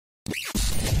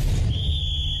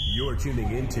You're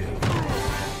tuning into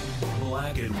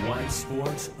Black and White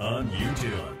Sports on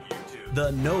YouTube.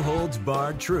 The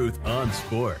no-holds-barred truth on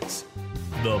sports.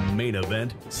 The main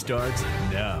event starts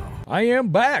now. I am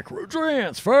back.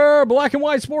 Transfer Black and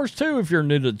White Sports 2. If you're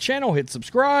new to the channel, hit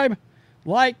subscribe,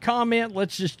 like, comment.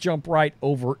 Let's just jump right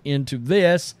over into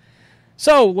this.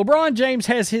 So, LeBron James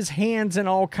has his hands in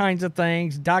all kinds of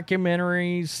things,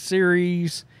 documentaries,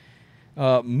 series,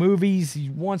 movies. He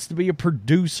wants to be a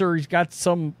producer. He's got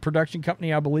some production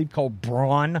company, I believe, called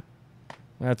Braun.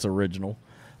 That's original.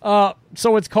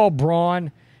 So it's called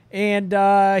Braun.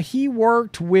 And he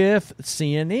worked with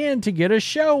CNN to get a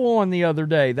show on the other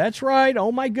day. That's right.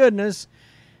 Oh, my goodness.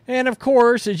 And, of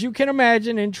course, as you can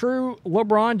imagine, in true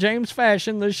LeBron James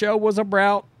fashion, the show was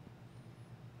about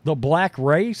the black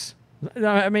race.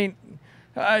 I mean,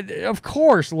 of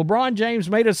course, LeBron James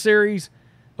made a series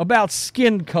about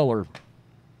skin color.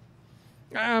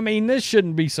 I mean, this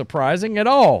shouldn't be surprising at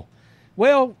all.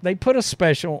 Well, they put a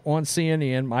special on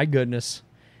CNN, my goodness,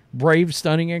 brave,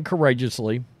 stunning, and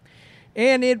courageously.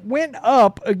 And it went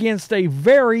up against a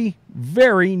very,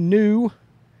 very new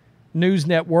news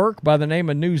network by the name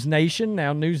of NewsNation.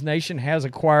 Now, NewsNation has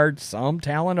acquired some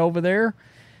talent over there,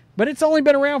 but it's only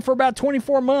been around for about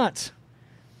 24 months.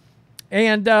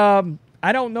 And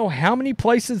I don't know how many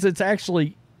places it's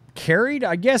actually carried.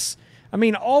 I guess, I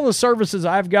mean, all the services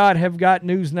I've got have got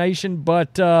NewsNation,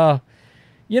 but,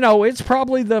 you know, it's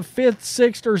probably the 5th,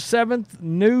 6th, or 7th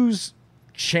news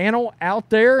channel out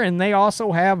there, and they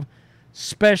also have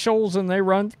specials, and they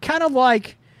run kind of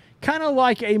like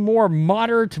a more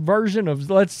moderate version of,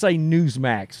 let's say,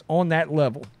 Newsmax on that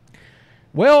level.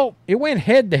 Well, it went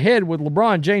head-to-head with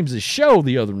LeBron James's show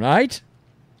the other night.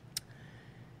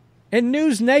 And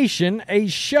NewsNation, a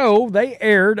show they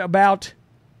aired about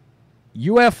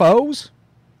UFOs,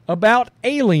 about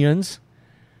aliens,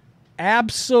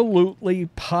 absolutely,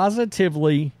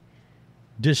 positively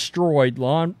destroyed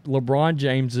LeBron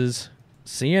James's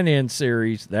CNN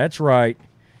series. That's right.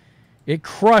 It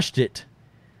crushed it.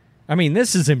 I mean,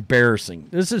 this is embarrassing.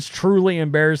 This is truly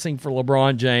embarrassing for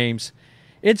LeBron James.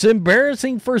 It's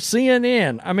embarrassing for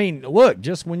CNN. I mean, look,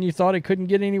 just when you thought it couldn't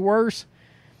get any worse,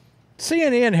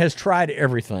 CNN has tried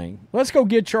everything. Let's go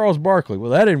get Charles Barkley. Well,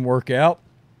 that didn't work out.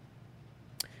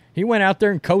 He went out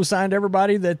there and co-signed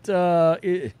everybody that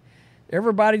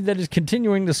is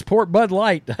continuing to support Bud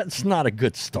Light. That's not a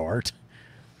good start.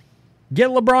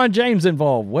 Get LeBron James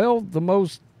involved. Well,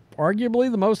 arguably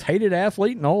the most hated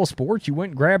athlete in all of sports. You went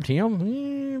and grabbed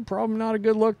him. Probably not a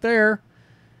good look there.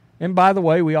 And by the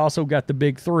way, we also got the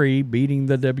big three beating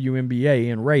the WNBA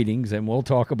in ratings, and we'll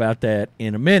talk about that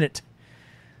in a minute.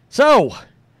 So,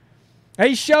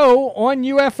 a show on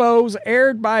UFOs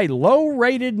aired by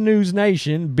low-rated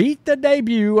NewsNation beat the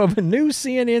debut of a new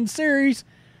CNN series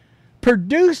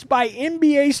produced by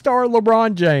NBA star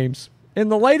LeBron James, in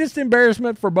the latest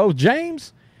embarrassment for both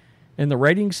James and the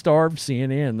ratings star of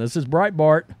CNN. This is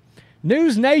Breitbart.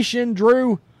 NewsNation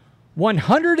drew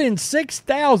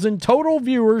 106,000 total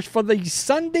viewers for the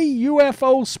Sunday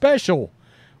UFO special,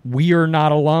 We Are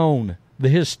Not Alone, the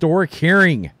historic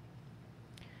hearing.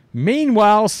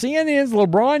 Meanwhile, CNN's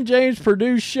LeBron James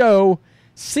produced show,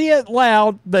 See It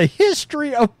Loud, the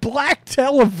history of black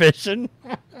television.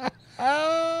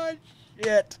 Oh,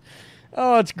 shit.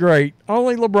 Oh, it's great.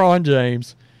 Only LeBron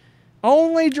James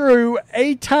only drew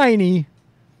a tiny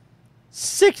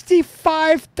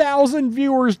 65,000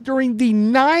 viewers during the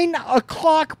 9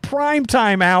 o'clock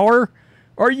primetime hour.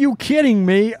 Are you kidding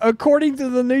me? According to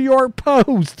the New York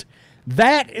Post.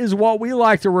 That is what we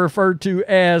like to refer to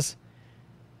as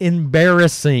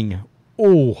embarrassing.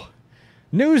 Oh.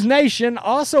 NewsNation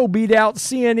also beat out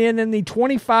CNN in the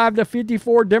 25 to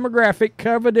 54 demographic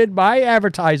coveted by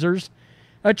advertisers,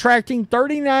 attracting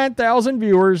 39,000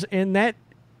 viewers in that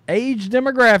age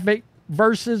demographic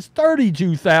versus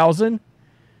 32,000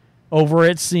 over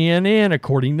at CNN,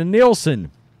 according to Nielsen.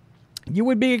 You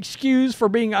would be excused for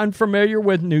being unfamiliar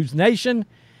with NewsNation.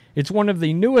 It's one of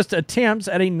the newest attempts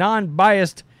at a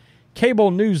non-biased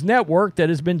cable news network that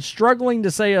has been struggling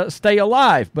to stay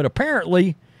alive, but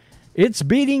apparently it's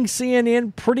beating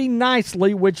CNN pretty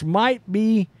nicely, which might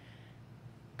be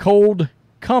cold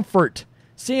comfort.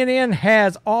 CNN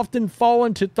has often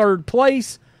fallen to third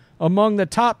place among the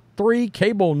top 3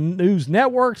 cable news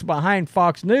networks behind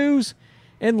Fox News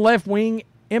and left-wing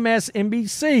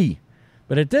MSNBC.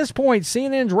 But at this point,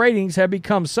 CNN's ratings have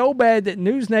become so bad that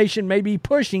NewsNation may be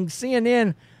pushing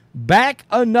CNN back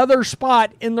another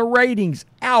spot in the ratings.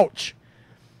 Ouch.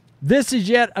 This is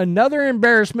yet another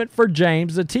embarrassment for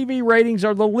James. The TV ratings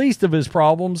are the least of his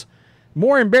problems.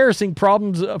 More embarrassing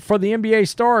problems for the NBA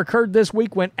star occurred this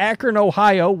week when Akron,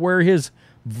 Ohio, where his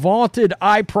vaunted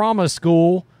I Promise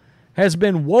school has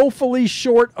been woefully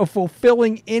short of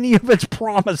fulfilling any of its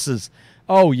promises.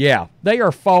 Oh, yeah. They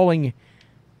are falling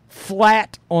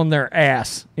flat on their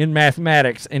ass in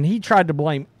mathematics, and he tried to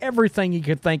blame everything he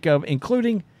could think of,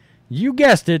 including, you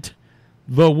guessed it,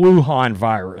 the Wuhan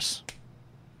virus.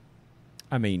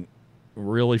 I mean,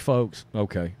 really, folks?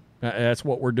 Okay. That's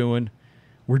what we're doing.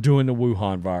 We're doing the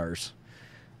Wuhan virus.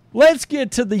 Let's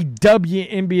get to the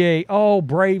WNBA. Oh,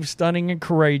 brave, stunning, and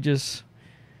courageous.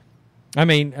 I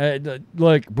mean,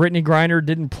 look, Brittany Griner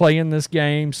didn't play in this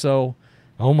game, so,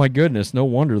 oh my goodness, no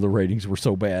wonder the ratings were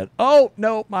so bad. Oh,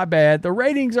 no, my bad. The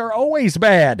ratings are always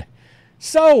bad.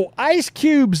 So, Ice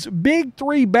Cube's Big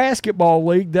Three basketball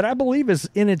league that I believe is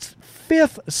in its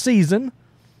 5th season.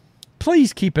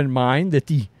 Please keep in mind that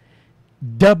the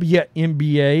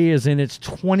WNBA is in its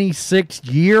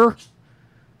 26th year.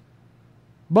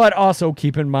 But also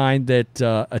keep in mind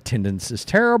that attendance is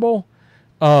terrible.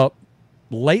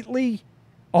 Lately,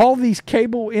 all these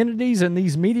cable entities and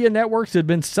these media networks have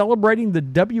been celebrating the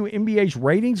WNBA's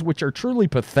ratings, which are truly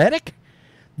pathetic.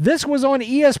 This was on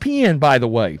ESPN, by the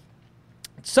way.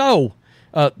 So,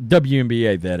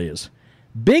 WNBA, that is.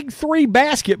 Big Three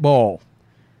basketball.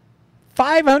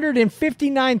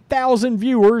 559,000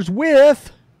 viewers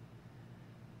with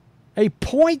a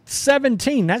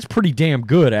 .17. That's pretty damn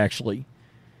good, actually.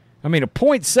 I mean, a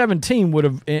 .17 would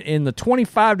have, in the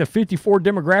 25 to 54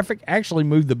 demographic, actually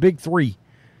moved the Big Three.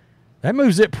 That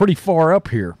moves it pretty far up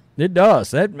here. It does.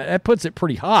 That puts it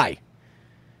pretty high.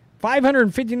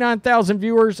 559,000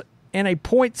 viewers and a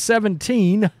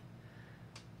 .17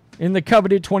 in the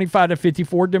coveted 25 to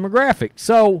 54 demographic.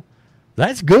 So,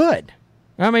 that's good.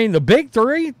 I mean, the Big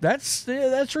Three, that's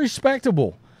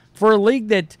respectable for a league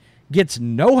that gets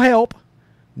no help,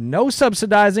 no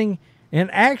subsidizing, and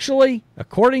actually,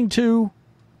 according to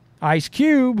Ice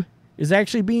Cube, is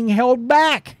actually being held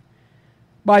back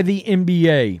by the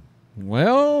NBA.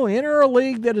 Well, enter a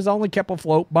league that is only kept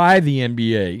afloat by the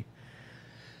NBA.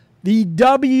 The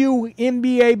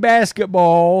WNBA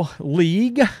Basketball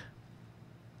League.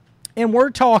 And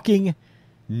we're talking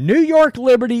New York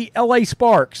Liberty, LA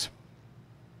Sparks.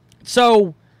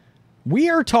 So, we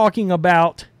are talking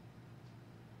about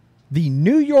the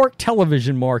New York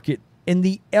television market and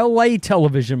the LA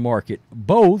television market.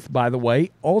 Both, by the way,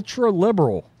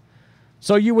 ultra-liberal.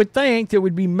 So you would think there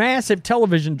would be massive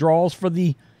television draws for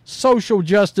the social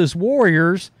justice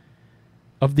warriors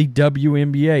of the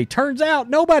WNBA. Turns out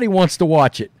nobody wants to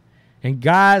watch it. And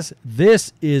guys,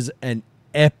 this is an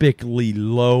epically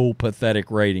low, pathetic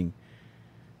rating.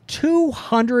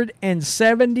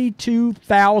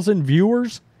 272,000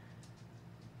 viewers?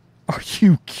 Are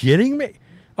you kidding me?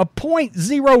 A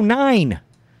 .09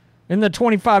 in the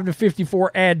 25 to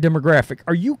 54 ad demographic.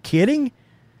 Are you kidding?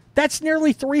 That's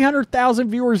nearly 300,000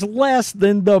 viewers less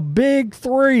than the Big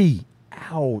Three.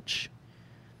 Ouch.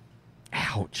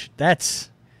 Ouch. That's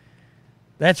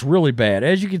really bad.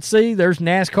 As you can see, there's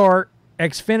NASCAR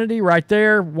Xfinity right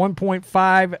there.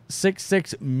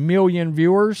 1.566 million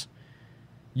viewers.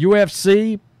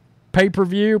 UFC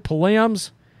pay-per-view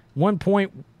prelims.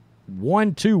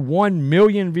 1.121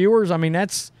 million viewers. I mean,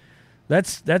 that's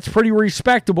pretty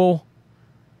respectable.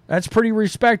 That's pretty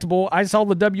respectable. I saw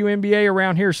the WNBA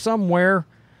around here somewhere.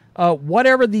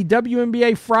 Whatever the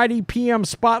WNBA Friday PM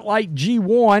Spotlight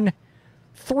G1,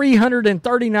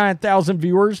 339,000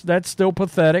 viewers. That's still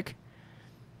pathetic.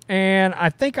 And I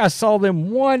think I saw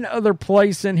them one other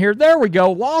place in here. There we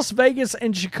go. Las Vegas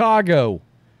and Chicago.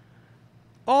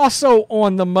 Also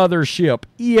on the mothership,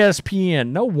 ESPN.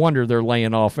 No wonder they're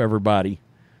laying off everybody.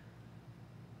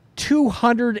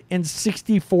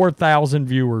 264,000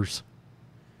 viewers.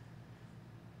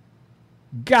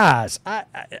 Guys, I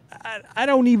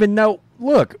don't even know.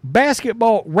 Look,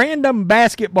 random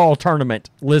basketball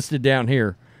tournament listed down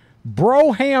here.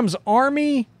 Broham's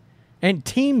Army and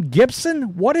Team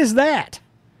Gibson? What is that?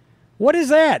 What is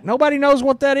that? Nobody knows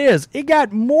what that is. It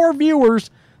got more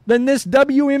viewers than this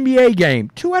WNBA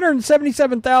game.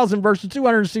 277,000 versus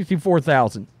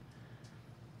 264,000.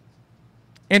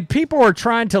 And people are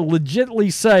trying to legitimately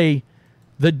say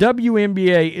the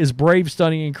WNBA is brave,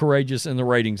 stunning, and courageous in the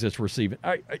ratings it's receiving.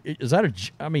 Is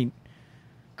that I mean,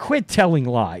 quit telling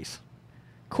lies.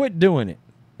 Quit doing it.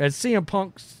 As CM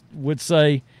Punk would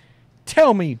say,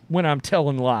 tell me when I'm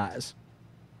telling lies.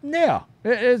 Yeah,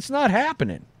 it's not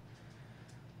happening.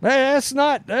 That's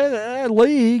not a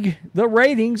league. The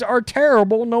ratings are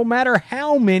terrible no matter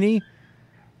how many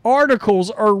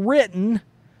articles are written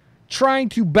trying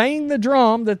to bang the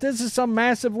drum that this is some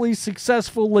massively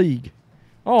successful league.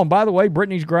 Oh, and by the way,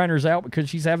 Brittany's Griner's out because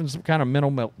she's having some kind of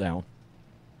mental meltdown.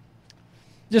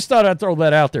 Just thought I'd throw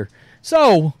that out there.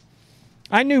 So,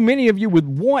 I knew many of you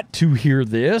would want to hear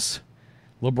this.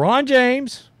 LeBron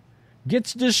James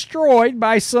gets destroyed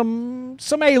by some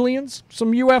aliens,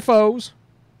 some UFOs.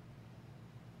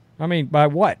 I mean, by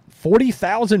what?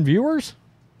 40,000 viewers?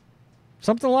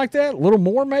 Something like that? A little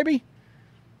more, maybe?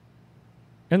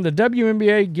 And the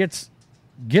WNBA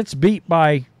gets beat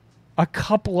by a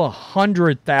couple of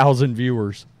 100,000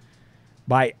 viewers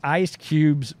by Ice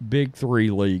Cube's Big Three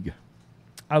League.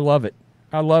 I love it.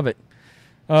 I love it.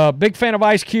 Big fan of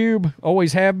Ice Cube.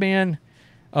 Always have been.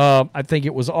 I think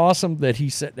it was awesome that he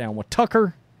sat down with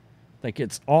Tucker. I think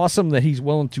it's awesome that he's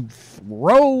willing to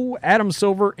throw Adam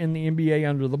Silver in the NBA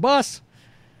under the bus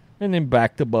and then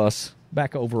back the bus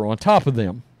back over on top of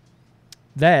them.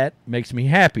 That makes me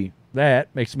happy. That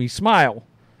makes me smile.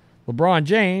 LeBron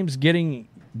James getting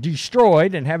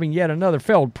destroyed and having yet another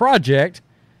failed project,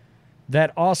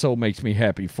 that also makes me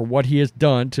happy for what he has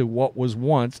done to what was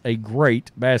once a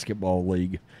great basketball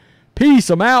league. Peace,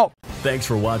 I'm out. Thanks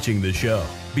for watching the show.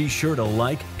 Be sure to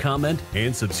like, comment,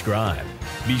 and subscribe.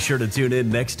 Be sure to tune in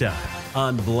next time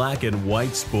on Black and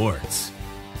White Sports.